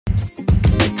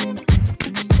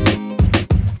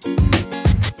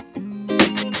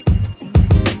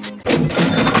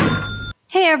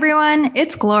Hey everyone,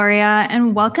 it's Gloria,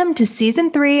 and welcome to Season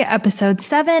 3, Episode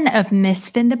 7 of Miss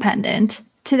Findependent.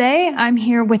 Today, I'm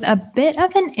here with a bit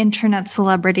of an internet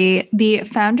celebrity, the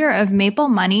founder of Maple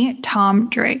Money, Tom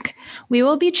Drake. We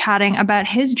will be chatting about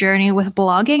his journey with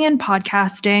blogging and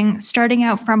podcasting, starting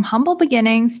out from humble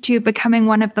beginnings to becoming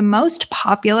one of the most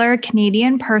popular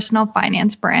Canadian personal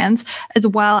finance brands, as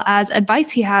well as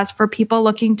advice he has for people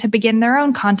looking to begin their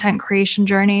own content creation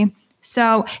journey.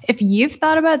 So if you've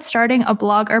thought about starting a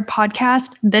blog or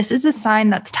podcast, this is a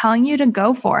sign that's telling you to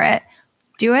go for it.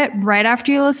 Do it right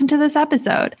after you listen to this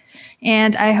episode.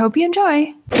 And I hope you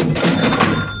enjoy.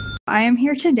 I am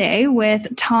here today with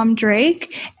Tom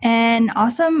Drake, an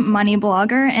awesome money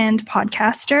blogger and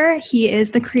podcaster. He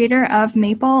is the creator of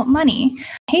Maple Money.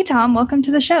 Hey, Tom, welcome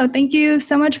to the show. Thank you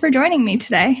so much for joining me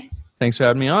today. Thanks for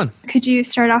having me on. Could you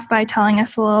start off by telling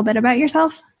us a little bit about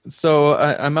yourself? So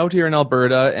I'm out here in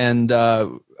Alberta, and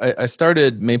I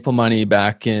started Maple Money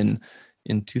back in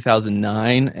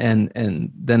 2009,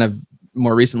 and then I've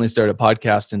more recently started a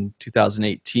podcast in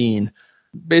 2018.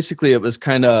 Basically, it was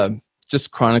kind of just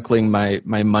chronicling my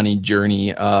money journey.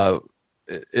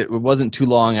 It wasn't too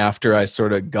long after I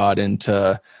sort of got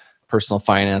into personal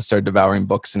finance, started devouring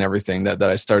books and everything that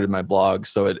I started my blog.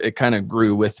 So it kind of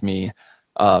grew with me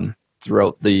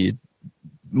throughout the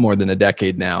more than a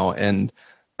decade now, and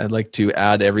I'd like to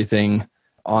add everything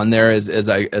on there as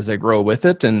I grow with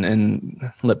it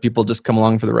and let people just come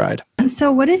along for the ride.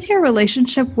 So what is your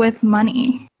relationship with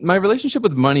money? My relationship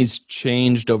with money's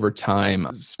changed over time.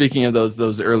 Speaking of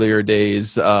those earlier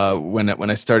days, when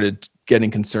I started getting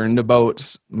concerned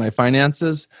about my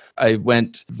finances, I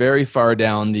went very far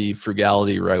down the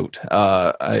frugality route.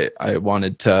 I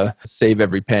wanted to save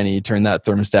every penny, turn that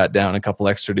thermostat down a couple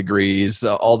extra degrees,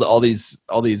 all these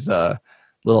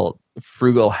little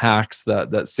frugal hacks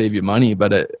that save you money.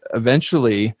 But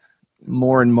eventually,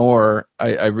 more and more,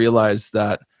 I realized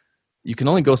that you can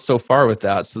only go so far with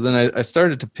that. So then I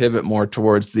started to pivot more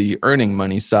towards the earning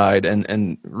money side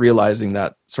and realizing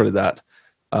that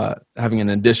having an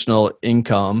additional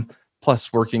income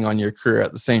plus working on your career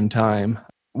at the same time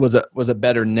was a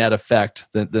better net effect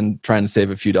than trying to save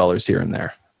a few dollars here and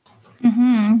there.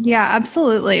 Mm-hmm. Yeah,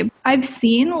 absolutely. I've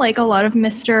seen like a lot of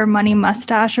Mr. Money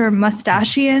Mustache or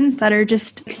mustachians that are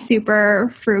just super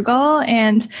frugal.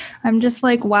 And I'm just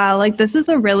like, wow, like this is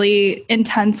a really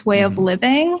intense way of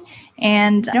living.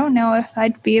 And I don't know if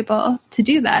I'd be able to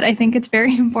do that. I think it's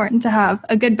very important to have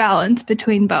a good balance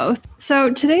between both.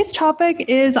 So today's topic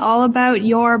is all about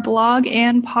your blog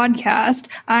and podcast.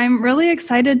 I'm really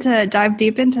excited to dive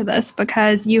deep into this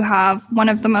because you have one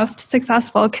of the most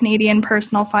successful Canadian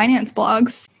personal finance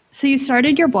blogs. So you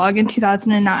started your blog in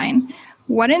 2009.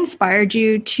 What inspired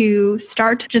you to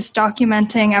start just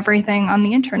documenting everything on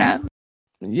the internet?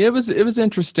 Yeah, it was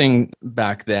interesting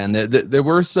back then. There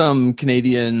were some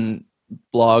Canadian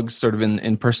blogs sort of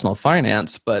in personal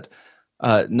finance, but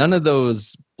none of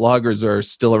those bloggers are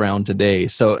still around today.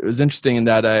 So it was interesting in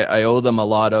that I owe them a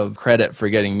lot of credit for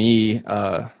getting me,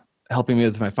 helping me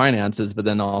with my finances, but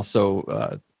then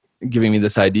also giving me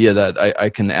this idea that I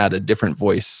can add a different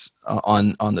voice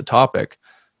on the topic.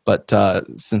 But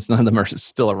since none of them are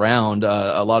still around,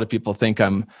 a lot of people think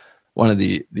I'm one of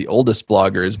the oldest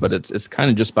bloggers, but it's kind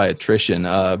of just by attrition.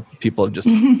 People have just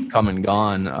come and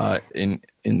gone in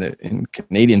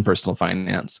Canadian personal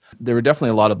finance. There were definitely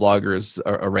a lot of bloggers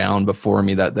around before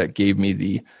me that gave me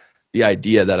the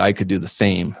idea that I could do the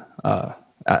same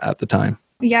at the time.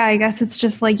 Yeah, I guess it's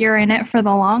just like you're in it for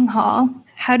the long haul.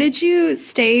 How did you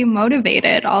stay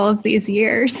motivated all of these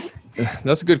years?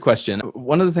 That's a good question.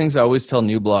 One of the things I always tell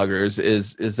new bloggers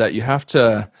is that you have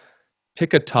to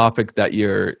pick a topic that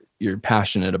you're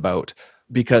passionate about,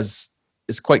 because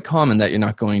it's quite common that you're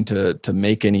not going to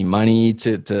make any money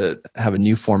to have a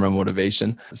new form of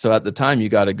motivation. So at the time, you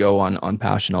got to go on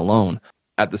passion alone.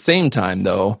 At the same time,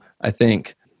 though, I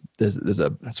think there's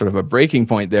a sort of a breaking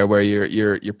point there where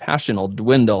your passion will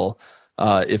dwindle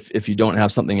if you don't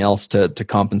have something else to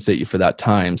compensate you for that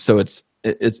time. So it's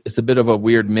a bit of a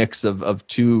weird mix of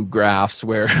two graphs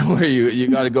where you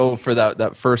got to go for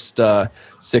that first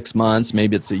 6 months,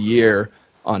 maybe it's a year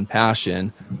on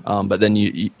passion, but then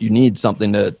you need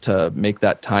something to make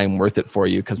that time worth it for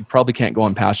you, because you probably can't go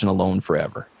on passion alone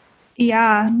forever.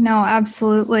 Yeah, no,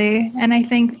 absolutely. And I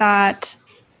think that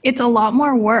it's a lot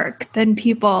more work than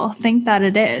people think that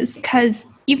it is, because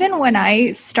even when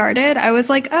I started, I was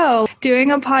like, oh,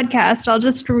 doing a podcast, I'll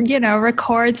just,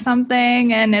 record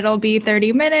something and it'll be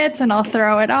 30 minutes and I'll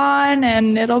throw it on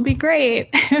and it'll be great.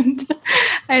 And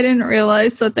I didn't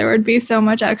realize that there would be so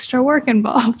much extra work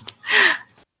involved.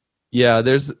 Yeah,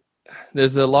 there's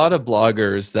a lot of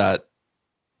bloggers that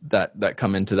that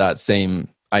come into that same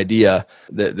idea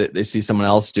that they see someone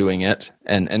else doing it,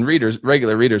 and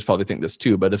regular readers probably think this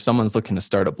too, but if someone's looking to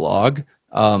start a blog,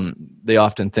 they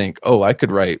often think, oh, I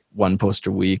could write 1 post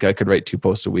a week, I could write 2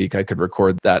 posts a week, I could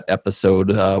record that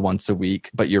episode once a week.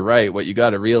 But you're right, what you got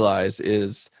to realize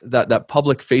is that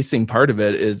public facing part of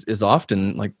it is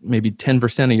often like maybe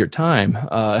 10% of your time.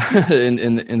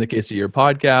 In the case of your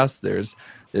podcast, there's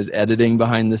editing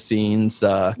behind the scenes,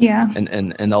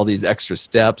 and all these extra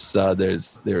steps.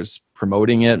 There's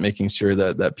promoting it, making sure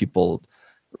that people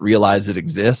realize it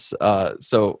exists.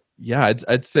 So yeah,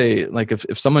 I'd say like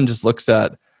if someone just looks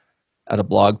at a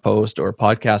blog post or a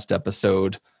podcast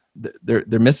episode, they're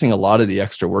missing a lot of the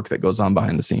extra work that goes on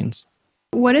behind the scenes.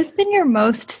 What has been your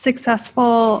most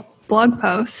successful blog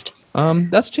post?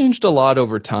 That's changed a lot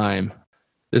over time.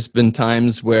 There's been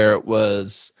times where it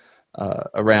was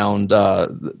around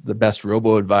the best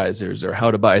robo-advisors or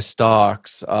how to buy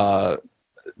stocks.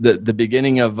 The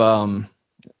beginning of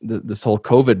this whole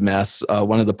COVID mess,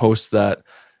 one of the posts that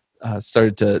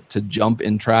started to jump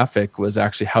in traffic was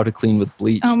actually how to clean with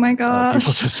bleach. Oh my gosh.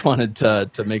 People just wanted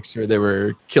to make sure they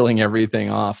were killing everything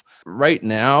off. Right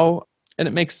now, and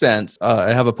it makes sense,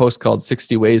 I have a post called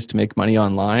 60 Ways to Make Money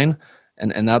Online,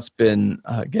 and that's been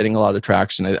getting a lot of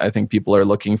traction. I think people are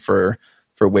looking for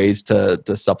ways to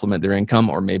supplement their income,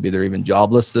 or maybe they're even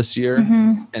jobless this year.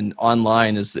 Mm-hmm. And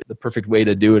online is the perfect way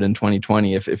to do it in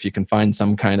 2020. If you can find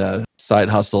some kind of side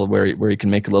hustle where you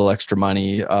can make a little extra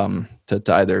money to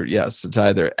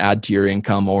either add to your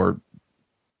income or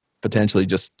potentially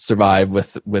just survive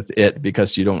with it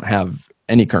because you don't have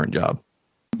any current job.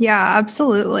 Yeah,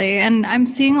 absolutely. And I'm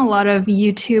seeing a lot of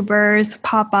YouTubers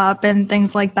pop up and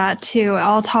things like that too,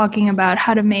 all talking about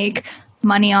how to make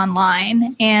money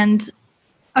online. And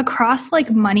across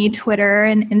like money Twitter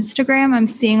and Instagram, I'm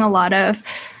seeing a lot of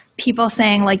people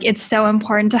saying like it's so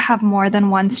important to have more than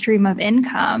one stream of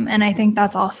income. And I think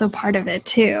that's also part of it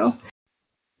too.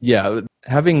 Yeah,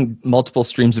 having multiple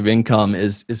streams of income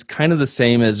is kind of the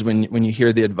same as when you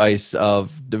hear the advice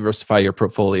of diversify your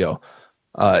portfolio.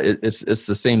 It's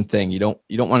the same thing. You don't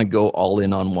want to go all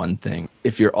in on one thing.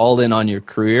 If you're all in on your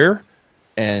career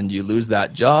and you lose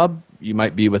that job, you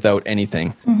might be without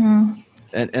anything. Mm-hmm.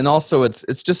 And also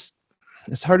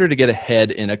it's harder to get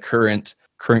ahead in a current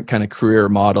kind of career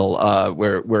model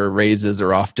where raises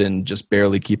are often just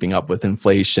barely keeping up with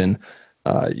inflation.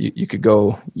 You could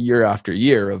go year after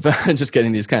year of just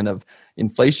getting these kind of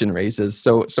inflation raises.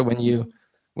 So when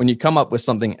you come up with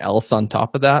something else on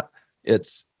top of that,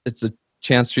 it's a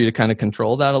chance for you to kind of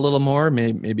control that a little more.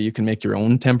 Maybe you can make your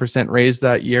own 10% raise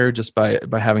that year just by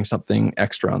having something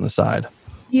extra on the side.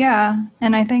 Yeah.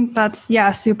 And I think that's,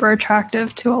 super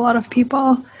attractive to a lot of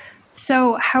people.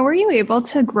 So how were you able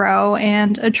to grow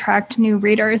and attract new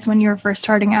readers when you were first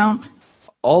starting out?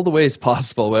 All the ways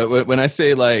possible. When I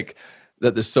say like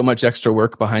that there's so much extra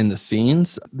work behind the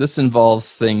scenes, this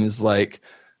involves things like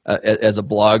as a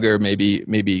blogger,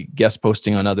 maybe guest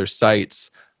posting on other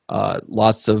sites,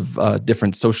 lots of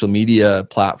different social media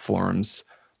platforms.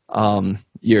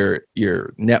 You're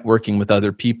networking with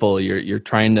other people. You're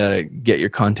trying to get your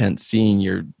content seen.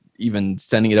 You're even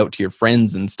sending it out to your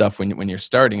friends and stuff when you're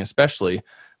starting, especially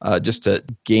just to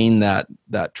gain that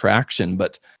traction.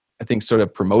 But I think sort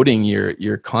of promoting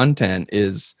your content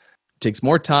takes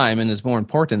more time and is more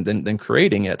important than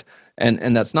creating it.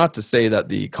 And that's not to say that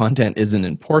the content isn't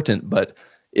important, but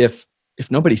if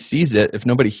nobody sees it, if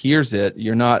nobody hears it,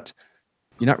 you're not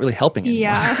really helping anyone.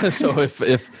 Yeah. So if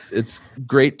it's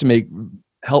great to make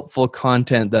helpful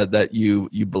content that you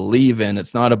believe in,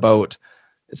 it's not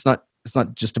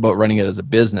just about running it as a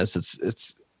business.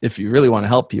 It's if you really want to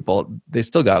help people, they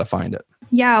still got to find it.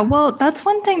 Yeah, well, that's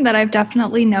one thing that I've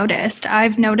definitely noticed.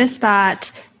 I've noticed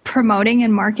that promoting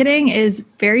and marketing is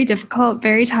very difficult,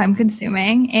 very time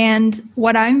consuming. And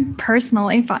what I'm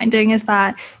personally finding is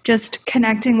that just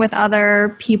connecting with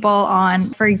other people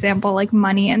on, for example, like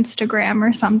money Instagram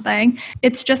or something,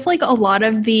 it's just like a lot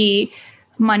of the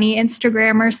money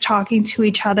Instagrammers talking to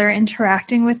each other,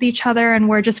 interacting with each other, and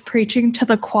we're just preaching to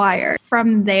the choir.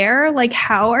 From there, like,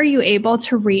 how are you able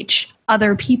to reach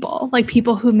other people, like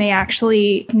people who may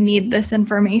actually need this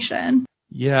information?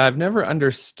 Yeah, I've never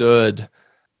understood.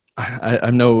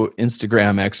 I'm no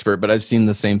Instagram expert, but I've seen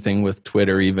the same thing with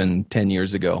Twitter even 10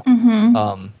 years ago.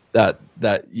 Mm-hmm.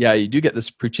 You do get this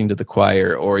preaching to the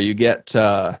choir, or you get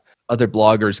other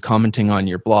bloggers commenting on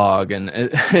your blog, and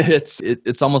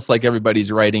it's almost like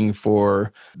everybody's writing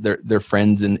for their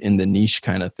friends in the niche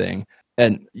kind of thing.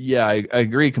 And yeah, I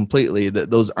agree completely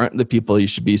that those aren't the people you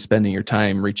should be spending your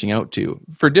time reaching out to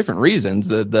for different reasons.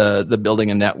 The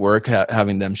building a network,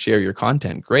 having them share your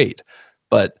content, great,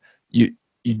 but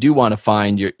you do want to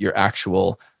find your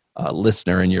actual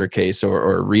listener in your case,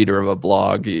 or a reader of a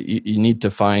blog. You need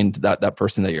to find that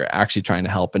person that you're actually trying to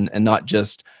help, and not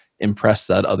just impress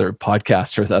that other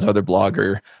podcaster, that other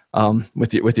blogger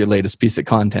with your latest piece of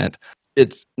content.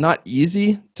 It's not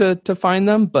easy to find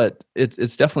them, but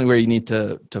it's definitely where you need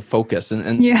to focus.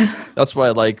 And that's why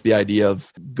I like the idea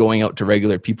of going out to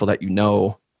regular people that you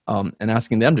know, and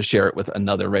asking them to share it with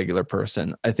another regular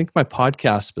person. I think my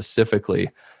podcast specifically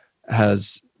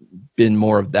has been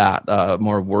more of that,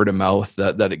 more word of mouth,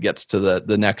 that it gets to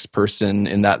the next person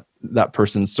in that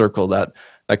person's circle that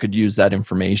could use that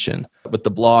information. With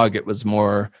the blog, it was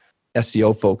more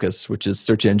SEO focus, which is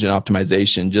search engine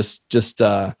optimization, just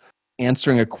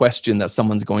answering a question that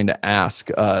someone's going to ask.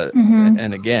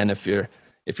 And again, if you're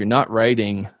not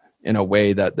writing in a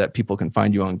way that people can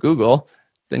find you on Google,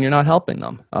 then you're not helping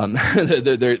them.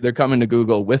 They're coming to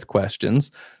Google with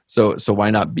questions. So why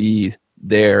not be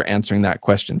there answering that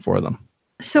question for them?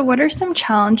 So what are some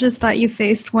challenges that you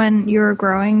faced when you were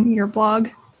growing your blog?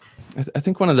 I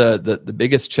think one of the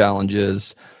biggest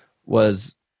challenges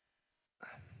was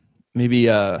maybe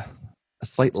a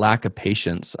slight lack of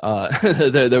patience.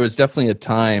 There was definitely a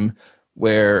time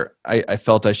where I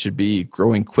felt I should be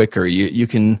growing quicker. You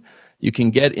can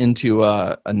get into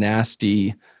a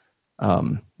nasty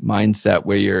mindset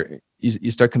where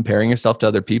you start comparing yourself to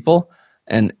other people,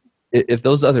 and if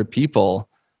those other people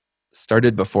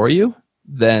started before you,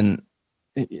 then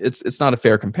it's not a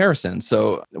fair comparison.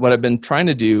 So what I've been trying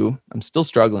to do, I'm still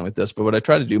struggling with this, but what I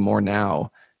try to do more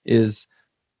now is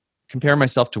compare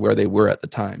myself to where they were at the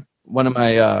time. One of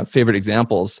my favorite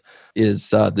examples is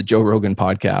the Joe Rogan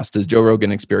podcast, the Joe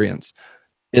Rogan Experience.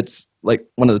 It's like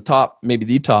one of the top, maybe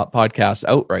the top podcasts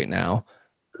out right now.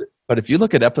 But if you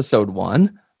look at episode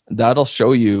 1, that'll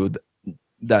show you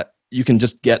that you can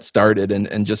just get started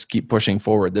and just keep pushing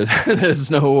forward. There's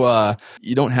no,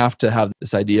 you don't have to have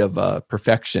this idea of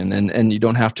perfection, and you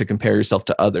don't have to compare yourself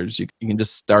to others. You can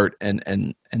just start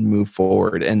and move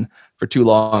forward. And for too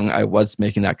long, I was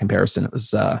making that comparison. It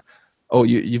was,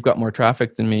 you've got more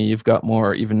traffic than me. You've got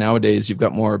more, even nowadays, you've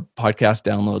got more podcast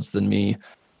downloads than me.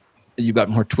 You've got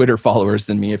more Twitter followers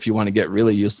than me if you want to get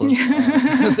really useless.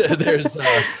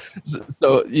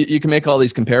 So you can make all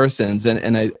these comparisons,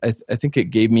 and I think it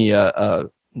gave me a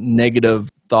negative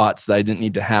thoughts that I didn't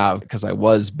need to have, because I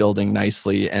was building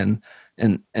nicely and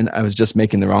I was just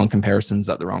making the wrong comparisons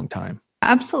at the wrong time.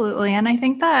 Absolutely. And I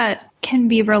think that can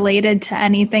be related to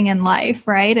anything in life,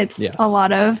 right? It's a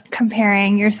lot of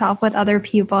comparing yourself with other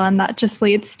people, and that just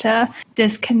leads to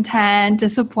discontent,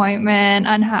 disappointment,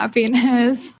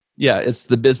 unhappiness. Yeah, it's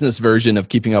the business version of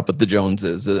keeping up with the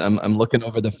Joneses. I'm looking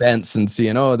over the fence and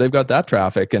seeing, they've got that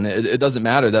traffic. And it doesn't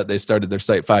matter that they started their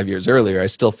site 5 years earlier. I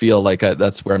still feel like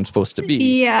that's where I'm supposed to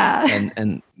be. Yeah.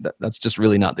 And that's just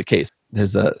really not the case.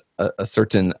 There's a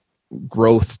certain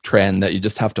growth trend that you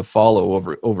just have to follow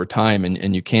over time,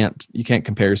 and you can't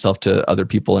compare yourself to other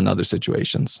people in other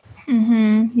situations.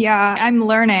 Yeah, I'm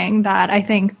learning that I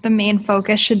think the main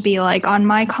focus should be like on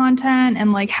my content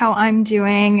and like how I'm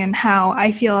doing and how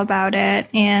I feel about it,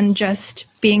 and just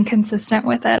being consistent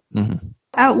with it.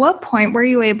 At what point were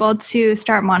you able to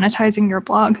start monetizing your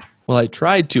blog? Well, I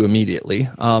tried to immediately.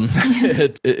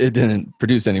 It didn't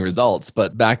produce any results,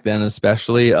 but back then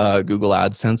especially, Google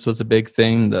AdSense was a big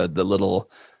thing. The little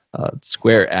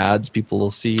square ads people will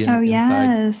see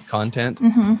inside content.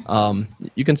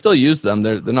 You can still use them.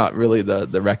 They're not really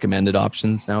the recommended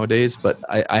options nowadays, but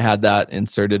I had that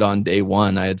inserted on day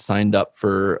one. I had signed up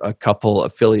for a couple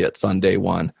affiliates on day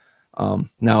one.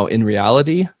 Now, in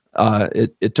reality,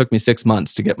 it took me 6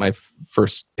 months to get my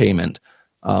first payment.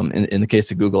 In the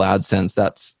case of Google AdSense,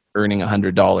 that's earning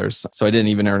 $100. So I didn't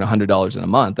even earn $100 in a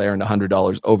month. I earned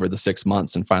 $100 over the 6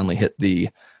 months and finally hit the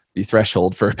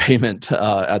threshold for a payment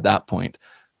at that point.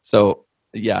 So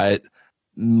yeah, it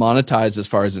monetized as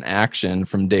far as an action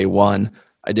from day one.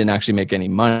 I didn't actually make any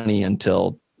money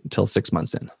until 6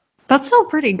 months in. That's still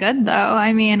pretty good though.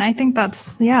 I mean, I think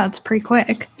it's pretty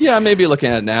quick. Yeah, maybe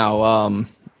looking at it now.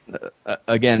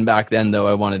 Again, back then though,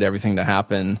 I wanted everything to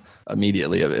happen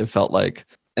immediately. It felt like,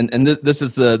 and this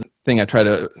is the thing I try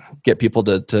to get people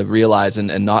to realize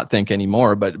and not think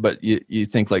anymore. But you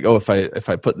think like, if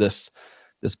I put this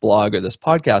blog or this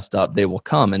podcast up, they will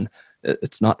come, and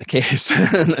it's not the case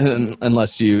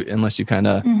unless you kind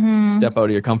of step out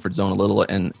of your comfort zone a little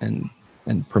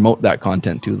and promote that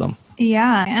content to them.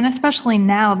 Yeah, and especially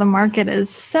now, the market is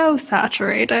so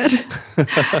saturated.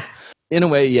 In a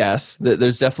way, yes.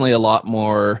 There's definitely a lot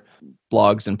more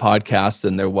blogs and podcasts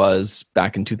than there was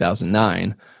back in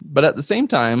 2009. But at the same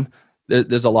time,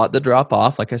 there's a lot that drop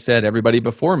off. Like I said, everybody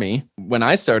before me, when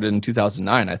I started in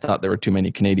 2009, I thought there were too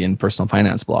many Canadian personal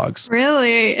finance blogs.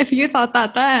 Really? If you thought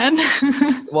that then.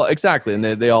 Well, exactly. And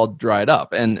they all dried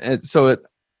up.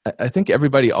 I think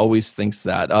everybody always thinks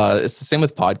that. It's the same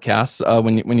with podcasts.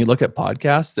 When you look at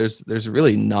podcasts, there's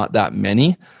really not that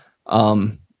many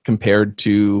compared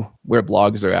to where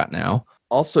blogs are at now.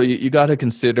 Also, you got to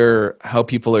consider how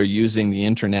people are using the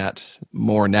internet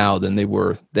more now than they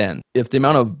were then. If the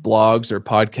amount of blogs or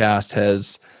podcasts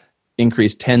has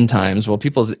increased 10 times, well,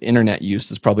 people's internet use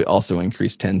has probably also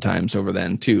increased 10 times over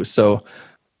then too. So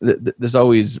there's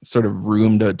always sort of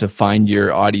room to find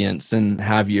your audience and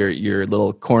have your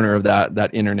little corner of that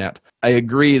internet. I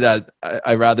agree that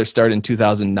I rather start in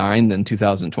 2009 than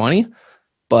 2020,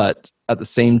 but at the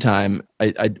same time,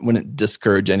 I wouldn't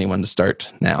discourage anyone to start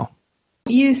now.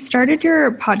 You started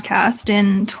your podcast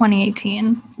in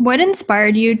 2018. What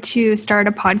inspired you to start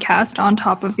a podcast on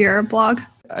top of your blog?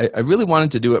 I really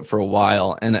wanted to do it for a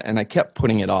while, and I kept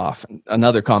putting it off.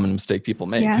 Another common mistake people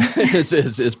make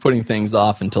is putting things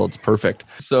off until it's perfect.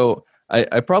 So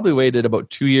I probably waited about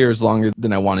 2 years longer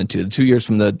than I wanted to. 2 years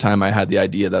from the time I had the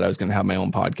idea that I was going to have my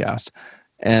own podcast.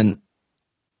 And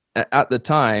at the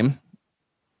time,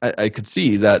 I could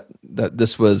see that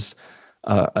this was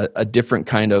a different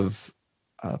kind of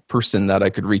person that I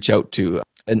could reach out to.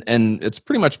 And it's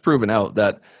pretty much proven out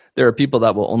that there are people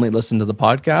that will only listen to the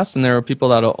podcast and there are people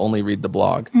that will only read the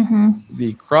blog. Mm-hmm.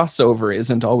 The crossover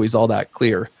isn't always all that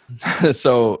clear.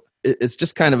 So it's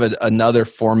just kind of another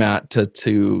format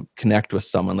to connect with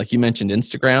someone. Like you mentioned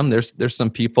Instagram, there's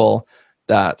some people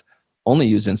that only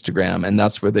use Instagram and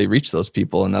that's where they reach those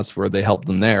people and that's where they help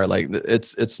them there. Like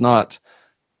it's not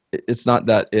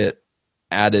that it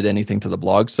added anything to the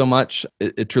blog so much.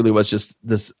 It truly was just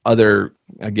this other,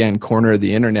 again, corner of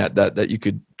the internet that you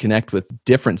could connect with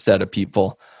different set of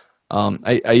people.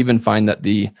 I even find that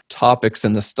the topics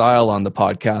and the style on the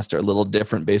podcast are a little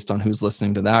different based on who's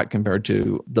listening to that compared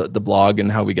to the blog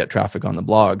and how we get traffic on the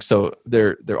blog. So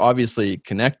they're obviously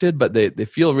connected, but they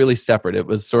feel really separate.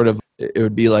 It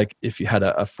would be like if you had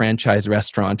a franchise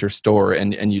restaurant or store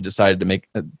and you decided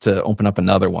to open up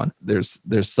another one. There's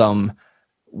some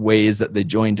ways that they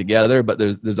join together, but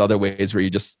there's other ways where you're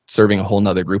just serving a whole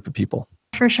nother group of people.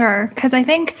 For sure. Because I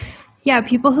think,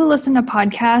 people who listen to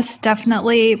podcasts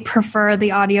definitely prefer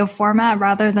the audio format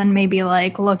rather than maybe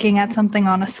like looking at something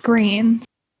on a screen.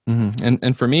 Mm-hmm.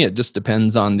 And for me, it just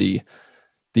depends on the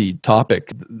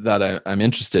topic that I'm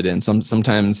interested in.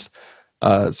 Sometimes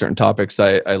certain topics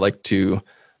I like to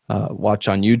watch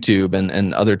on YouTube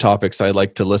and other topics I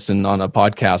like to listen on a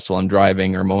podcast while I'm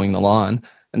driving or mowing the lawn.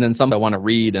 And then some I want to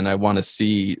read and I want to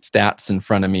see stats in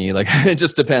front of me. Like it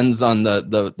just depends on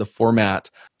the format.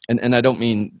 And I don't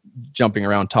mean jumping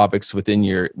around topics within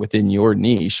your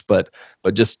niche, but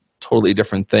just totally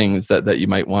different things that you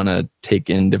might want to take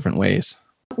in different ways.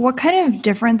 What kind of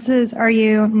differences are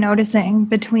you noticing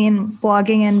between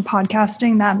blogging and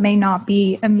podcasting that may not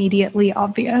be immediately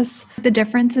obvious? The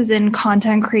differences in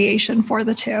content creation for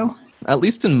the two. At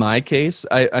least in my case,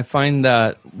 I find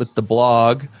that with the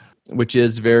blog, which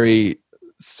is very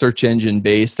search engine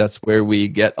based. That's where we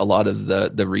get a lot of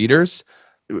the readers.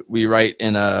 We write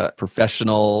in a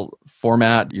professional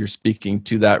format. You're speaking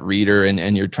to that reader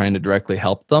and you're trying to directly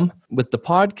help them. With the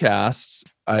podcasts,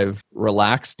 I've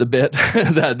relaxed a bit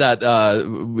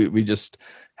that we just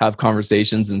have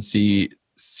conversations and see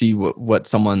what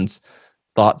someone's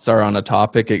thoughts are on a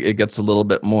topic. It gets a little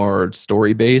bit more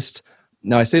story based.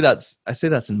 Now I say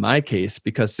that's in my case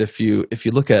because if you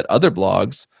look at other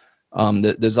blogs,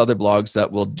 there's other blogs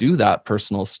that will do that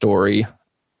personal story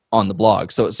on the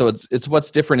blog. So it's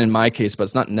what's different in my case, but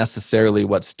it's not necessarily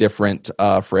what's different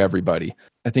for everybody.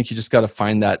 I think you just got to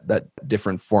find that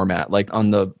different format. Like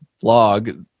on the blog,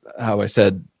 how I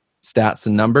said stats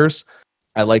and numbers,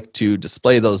 I like to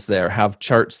display those there, have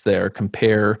charts there,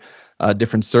 compare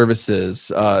different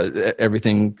services.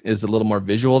 Everything is a little more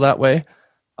visual that way.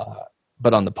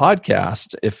 But on the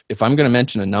podcast, if I'm going to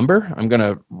mention a number, I'm going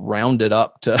to round it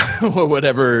up to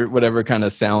whatever kind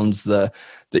of sounds the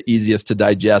easiest to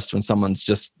digest when someone's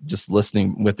just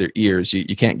listening with their ears.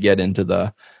 You can't get into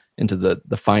the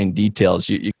fine details.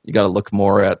 You got to look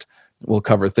more at. We'll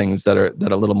cover things that are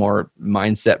a little more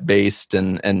mindset based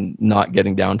and not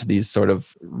getting down to these sort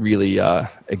of really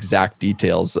exact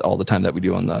details all the time that we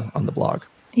do on the blog.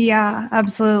 Yeah,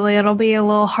 absolutely. It'll be a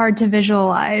little hard to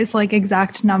visualize like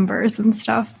exact numbers and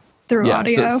stuff through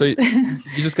audio. So you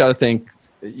just got to think,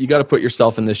 you got to put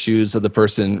yourself in the shoes of the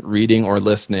person reading or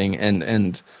listening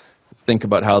and think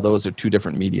about how those are two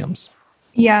different mediums.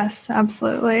 Yes,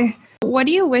 absolutely. What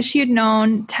do you wish you'd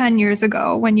known 10 years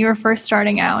ago when you were first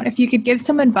starting out? If you could give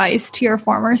some advice to your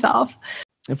former self.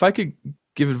 If I could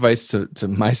give advice to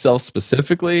myself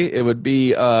specifically, it would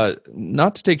be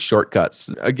not to take shortcuts.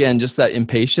 Again, just that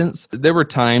impatience. There were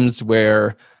times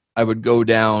where I would go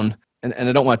down, and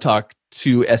I don't want to talk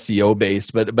too SEO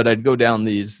based, but I'd go down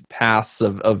these paths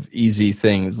of easy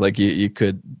things. Like you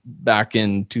could, back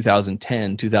in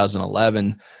 2010,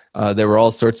 2011, there were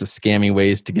all sorts of scammy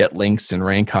ways to get links and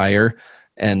rank higher.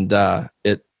 And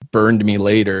it burned me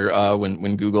later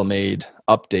when Google made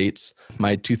updates.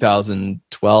 My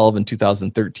 2012 and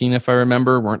 2013, if I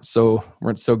remember, weren't so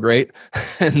great.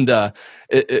 And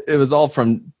it was all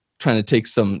from trying to take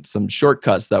some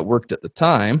shortcuts that worked at the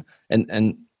time.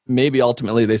 And maybe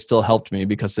ultimately they still helped me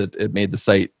because it made the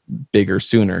site bigger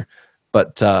sooner.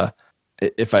 But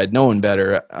if I had known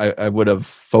better, I would have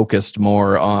focused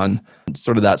more on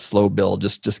sort of that slow build,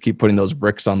 just keep putting those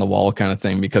bricks on the wall kind of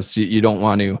thing, because you don't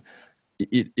want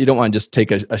to just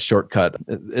take a shortcut.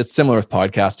 It's similar with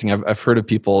podcasting. I've heard of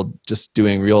people just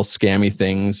doing real scammy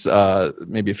things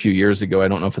maybe a few years ago. I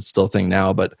don't know if it's still a thing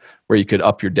now, but where you could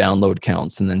up your download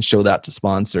counts and then show that to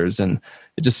sponsors. And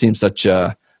it just seems such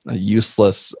a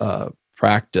useless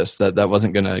practice that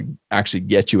wasn't going to actually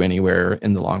get you anywhere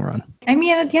in the long run. I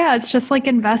mean, yeah, it's just like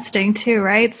investing too,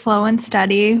 right? Slow and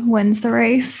steady wins the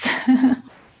race.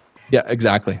 Yeah,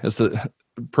 exactly. It's a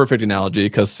perfect analogy,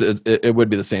 because it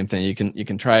would be the same thing. You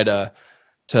can try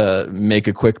to make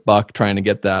a quick buck trying to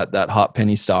get that hot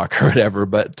penny stock or whatever,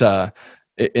 but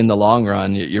in the long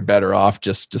run, you're better off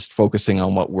just focusing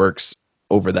on what works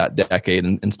over that decade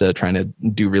instead of trying to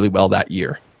do really well that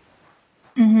year.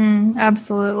 Mm-hmm,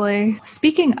 absolutely.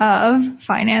 Speaking of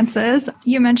finances,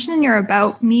 you mentioned in your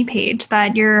About Me page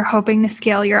that you're hoping to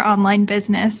scale your online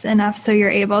business enough so you're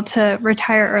able to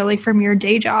retire early from your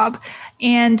day job.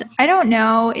 And I don't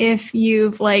know if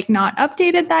you've not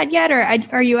updated that yet, or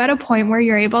are you at a point where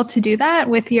you're able to do that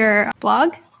with your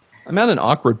blog? I'm at an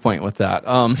awkward point with that.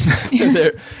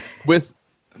 With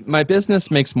my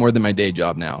business makes more than my day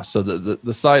job now, so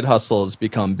the side hustle has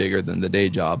become bigger than the day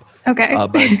job. Okay,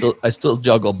 but I still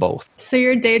juggle both. So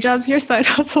your day job's your side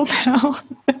hustle now.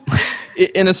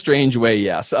 In a strange way,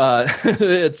 yes.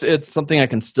 It's something I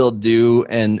can still do,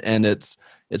 and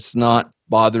it's not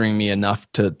bothering me enough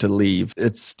to leave.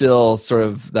 It's still sort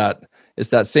of that. It's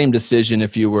that same decision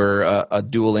if you were a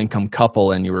dual income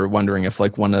couple and you were wondering if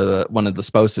one of the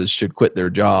spouses should quit their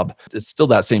job. It's still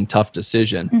that same tough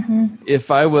decision. Mm-hmm.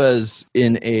 If I was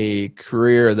in a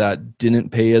career that didn't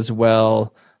pay as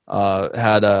well,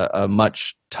 had a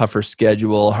much tougher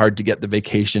schedule, hard to get the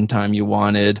vacation time you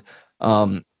wanted,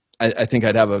 I think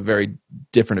I'd have a very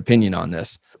different opinion on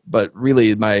this. But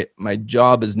really, my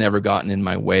job has never gotten in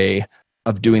my way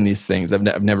of doing these things. I've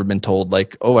never been told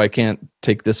oh, I can't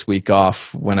take this week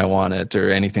off when I want it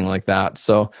or anything like that.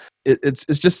 So it's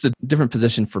just a different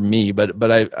position for me.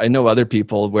 But I know other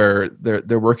people where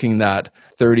they're working that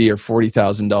 $30,000 or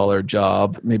 $40,000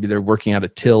 job. Maybe they're working at a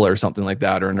till or something like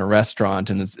that, or in a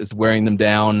restaurant, and it's wearing them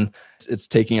down. It's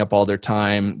taking up all their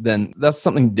time. Then that's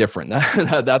something different.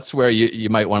 That's where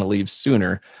you might want to leave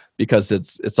sooner, because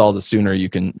it's all the sooner you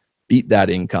can beat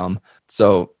that income.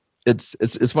 So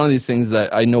it's one of these things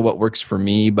that I know what works for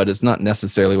me, but it's not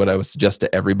necessarily what I would suggest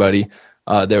to everybody.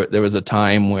 There was a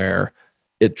time where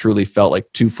it truly felt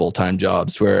like two full-time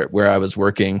jobs, where I was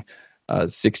working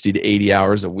 60 to 80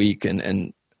 hours a week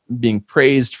and being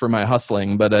praised for my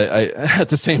hustling, but I at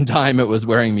the same time it was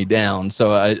wearing me down.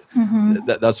 So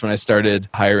that's when I started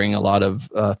hiring a lot of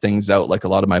things out. Like a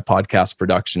lot of my podcast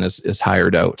production is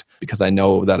hired out, because I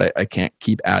know that I can't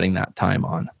keep adding that time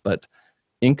on. But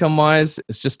income-wise,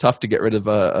 it's just tough to get rid of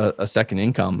a second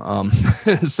income.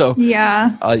 So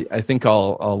yeah, I think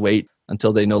I'll wait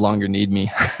until they no longer need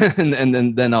me,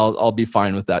 and then I'll be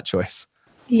fine with that choice.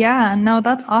 Yeah, no,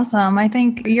 that's awesome. I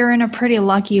think you're in a pretty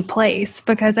lucky place,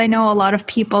 because I know a lot of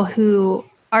people who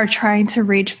are trying to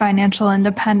reach financial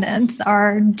independence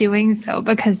are doing so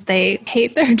because they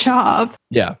hate their job.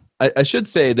 Yeah, I should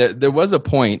say that there was a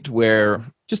point where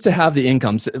just to have the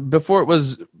incomes before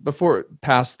it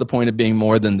passed the point of being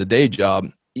more than the day job,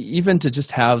 even to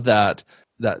just have that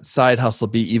side hustle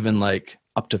be even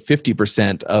up to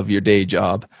 50% of your day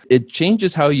job, it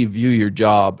changes how you view your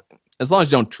job. As long as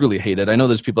you don't truly hate it. I know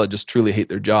there's people that just truly hate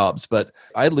their jobs, but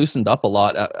I loosened up a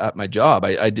lot at my job.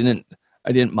 I didn't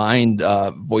mind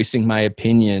voicing my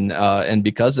opinion, and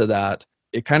because of that,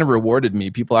 it kind of rewarded me.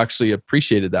 People actually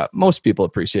appreciated that. Most people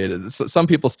appreciated it. Some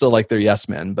people still like their yes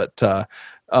men, but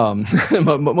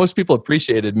most people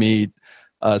appreciated me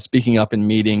speaking up in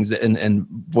meetings and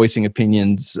voicing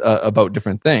opinions about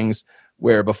different things,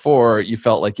 where before you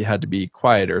felt like you had to be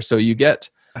quieter. So you get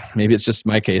maybe it's just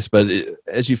my case, but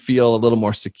as you feel a little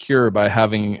more secure by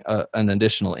having an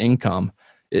additional income,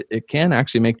 it can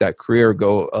actually make that career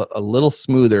go a little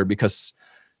smoother, because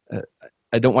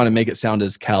I don't want to make it sound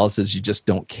as callous as you just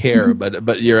don't care,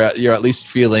 but you're at least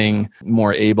feeling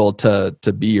more able to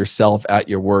be yourself at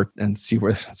your work and see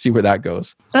where that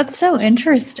goes. That's so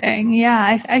interesting.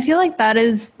 Yeah, I feel like that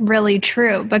is really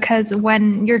true, because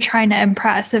when you're trying to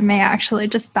impress, it may actually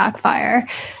just backfire.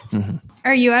 Mm-hmm.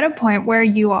 Are you at a point where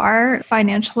you are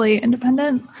financially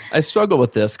independent? I struggle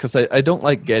with this because I don't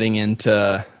like getting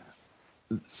into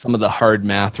some of the hard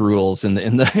math rules in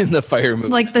the FIRE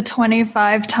movement. Like the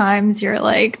 25 times your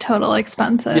like total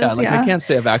expenses. Yeah, I can't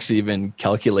say I've actually even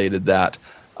calculated that.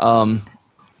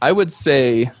 I would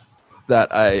say that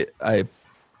I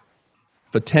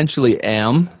potentially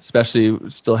am, especially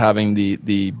still having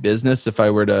the business. If I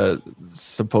were to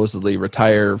supposedly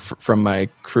retire from my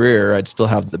career, I'd still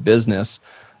have the business.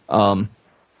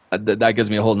 That gives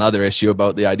me a whole nother issue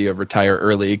about the idea of retire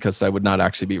early, because I would not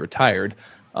actually be retired.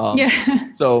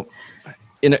 So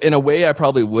in a way I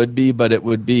probably would be, but it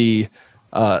would be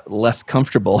less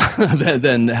comfortable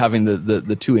than having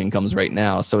the two incomes right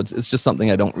now. So it's just something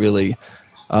I don't really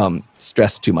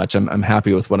stress too much. I'm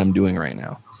happy with what I'm doing right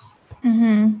now.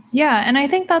 Mm-hmm. Yeah. And I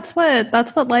think that's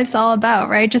what life's all about,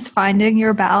 right? Just finding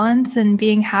your balance and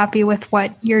being happy with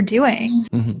what you're doing.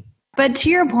 Mm-hmm. But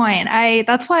to your point,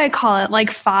 that's why I call it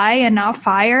like FI and not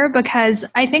FIRE, because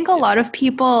I think a lot of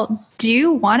people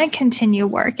do want to continue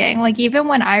working. Like even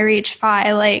when I reach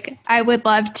FI, like I would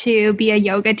love to be a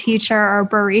yoga teacher or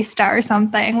barista or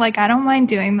something. Like I don't mind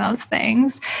doing those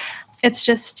things. It's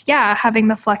just, having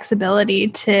the flexibility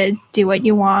to do what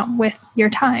you want with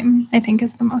your time, I think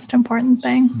is the most important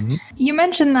thing. Mm-hmm. You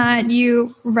mentioned that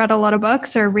you read a lot of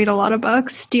books or read a lot of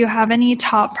books. Do you have any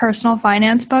top personal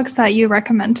finance books that you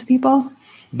recommend to people?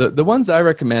 The ones I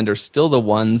recommend are still the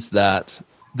ones that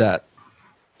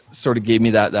sort of gave me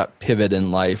that pivot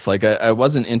in life. Like I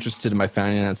wasn't interested in my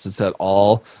finances at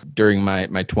all during my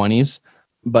 20s,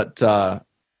 but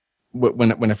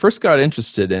when I first got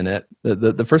interested in it,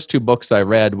 the first two books I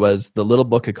read was The Little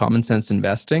Book of Common Sense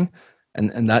Investing,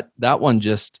 and that one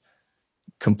just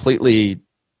completely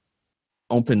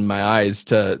opened my eyes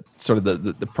to sort of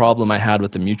the problem I had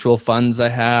with the mutual funds I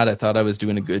had. I thought I was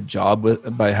doing a good job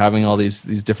by having all these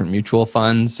different mutual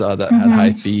funds that had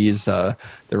high fees. They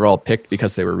were all picked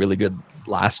because they were really good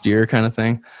last year, kind of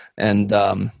thing. And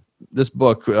this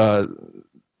book.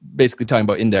 Basically talking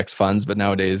about index funds, but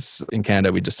nowadays in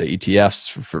Canada, we just say ETFs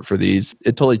for these.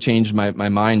 It totally changed my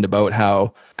mind about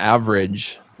how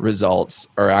average results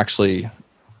are actually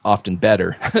often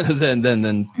better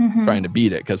than trying to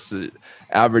beat it, because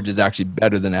average is actually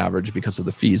better than average because of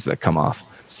the fees that come off.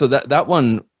 So that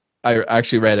one I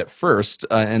actually read at first,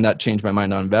 and that changed my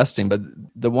mind on investing. But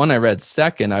the one I read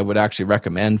second, I would actually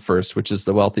recommend first, which is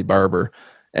The Wealthy Barber.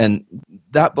 And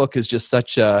that book is just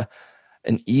such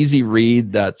an easy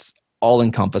read that's all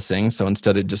encompassing. So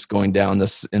instead of just going down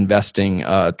this investing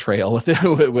trail with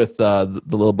the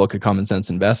Little Book of Common Sense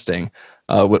Investing,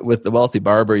 with The Wealthy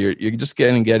Barber, you're just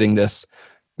getting this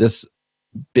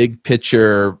big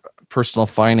picture personal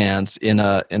finance in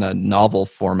a novel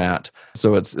format.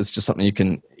 So it's just something you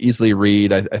can easily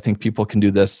read. I think people can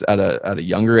do this at a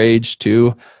younger age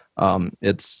too.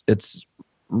 It's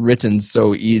written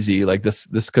so easy. Like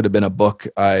this could have been a book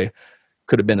I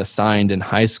could have been assigned in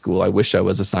high school. I wish I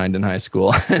was assigned in high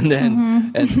school, and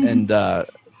then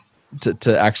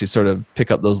to actually sort of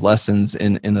pick up those lessons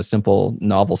in a simple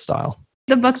novel style.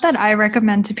 The book that I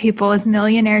recommend to people is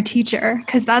Millionaire Teacher,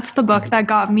 because that's the book that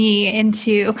got me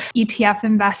into ETF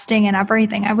investing and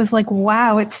everything. I was like,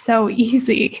 wow, it's so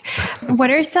easy. What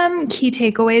are some key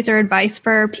takeaways or advice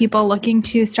for people looking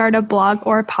to start a blog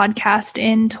or podcast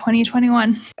in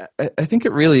 2021? I think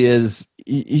it really is,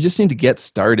 you just need to get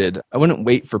started. I wouldn't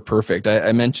wait for perfect.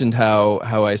 I mentioned how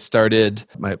I started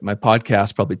my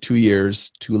podcast probably 2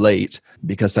 years too late,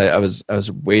 because I was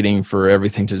waiting for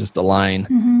everything to just align.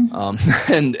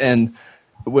 And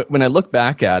when I look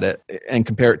back at it and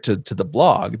compare it to the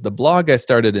blog I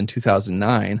started in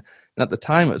 2009, and at the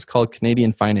time it was called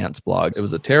Canadian Finance Blog. It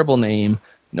was a terrible name.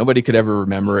 Nobody could ever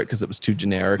remember it because it was too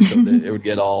generic. So it would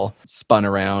get all spun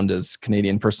around as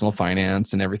Canadian Personal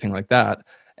Finance and everything like that.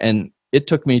 And it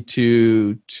took me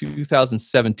to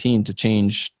 2017 to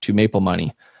change to Maple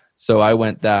Money. So I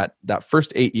went that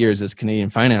first 8 years as Canadian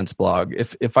Finance Blog.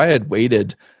 If I had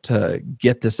waited to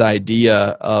get this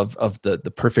idea of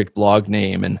the perfect blog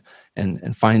name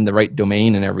and find the right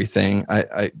domain and everything,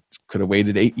 I could have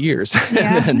waited 8 years.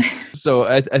 Yeah. So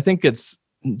I think it's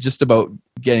just about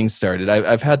getting started.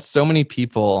 I've had so many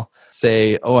people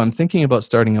say, "Oh, I'm thinking about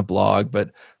starting a blog,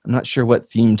 but I'm not sure what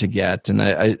theme to get. And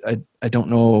I don't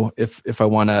know if I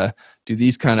want to do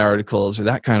these kind of articles or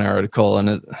that kind of article.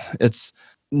 And it's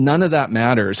none of that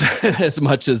matters as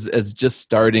much as just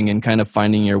starting and kind of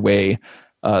finding your way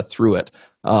through it.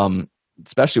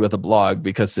 Especially with a blog,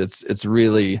 because it's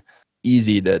really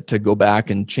easy to go back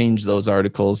and change those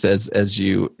articles as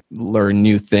you learn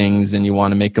new things and you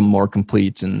want to make them more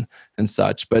complete and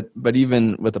such. But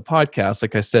even with a podcast,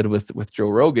 like I said with Joe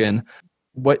Rogan,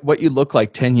 what you look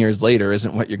like 10 years later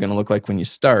isn't what you're going to look like when you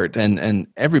start. And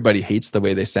everybody hates the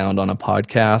way they sound on a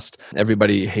podcast.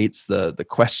 Everybody hates the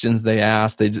questions they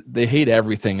ask. They hate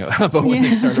everything about when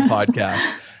they start a podcast.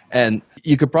 And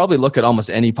you could probably look at almost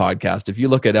any podcast. If you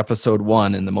look at episode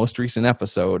 1 in the most recent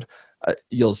episode,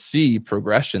 you'll see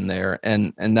progression there.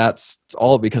 And that's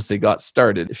all because they got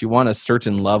started. If you want a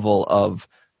certain level of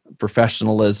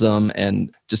professionalism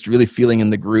and just really feeling in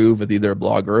the groove with either a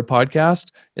blog or a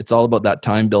podcast, it's all about that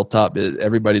time built up.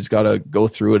 Everybody's got to go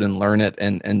through it and learn it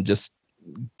and just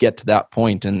get to that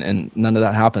point. And none of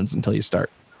that happens until you start.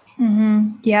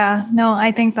 Mm-hmm. Yeah, no,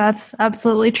 I think that's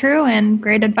absolutely true and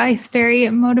great advice. Very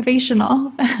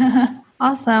motivational.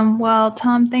 Awesome. Well,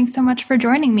 Tom, thanks so much for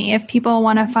joining me. If people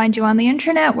want to find you on the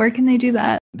internet, where can they do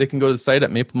that? They can go to the site at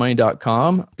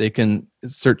maplemoney.com. They can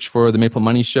search for the Maple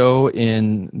Money Show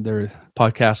in their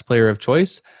podcast player of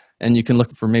choice. And you can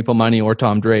look for Maple Money or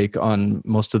Tom Drake on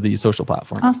most of the social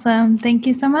platforms. Awesome. Thank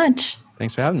you so much.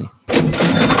 Thanks for having me.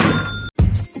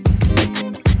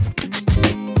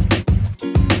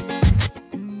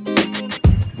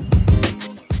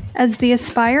 As the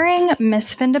aspiring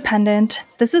Miss Findependent,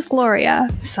 this is Gloria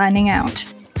signing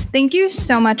out. Thank you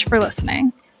so much for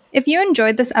listening. If you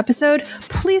enjoyed this episode,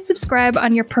 please subscribe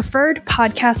on your preferred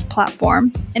podcast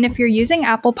platform. And if you're using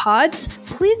Apple Pods,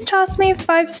 please toss me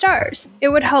 5 stars. It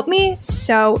would help me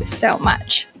so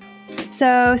much.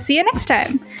 So see you next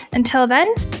time. Until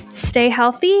then, stay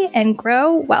healthy and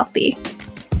grow wealthy.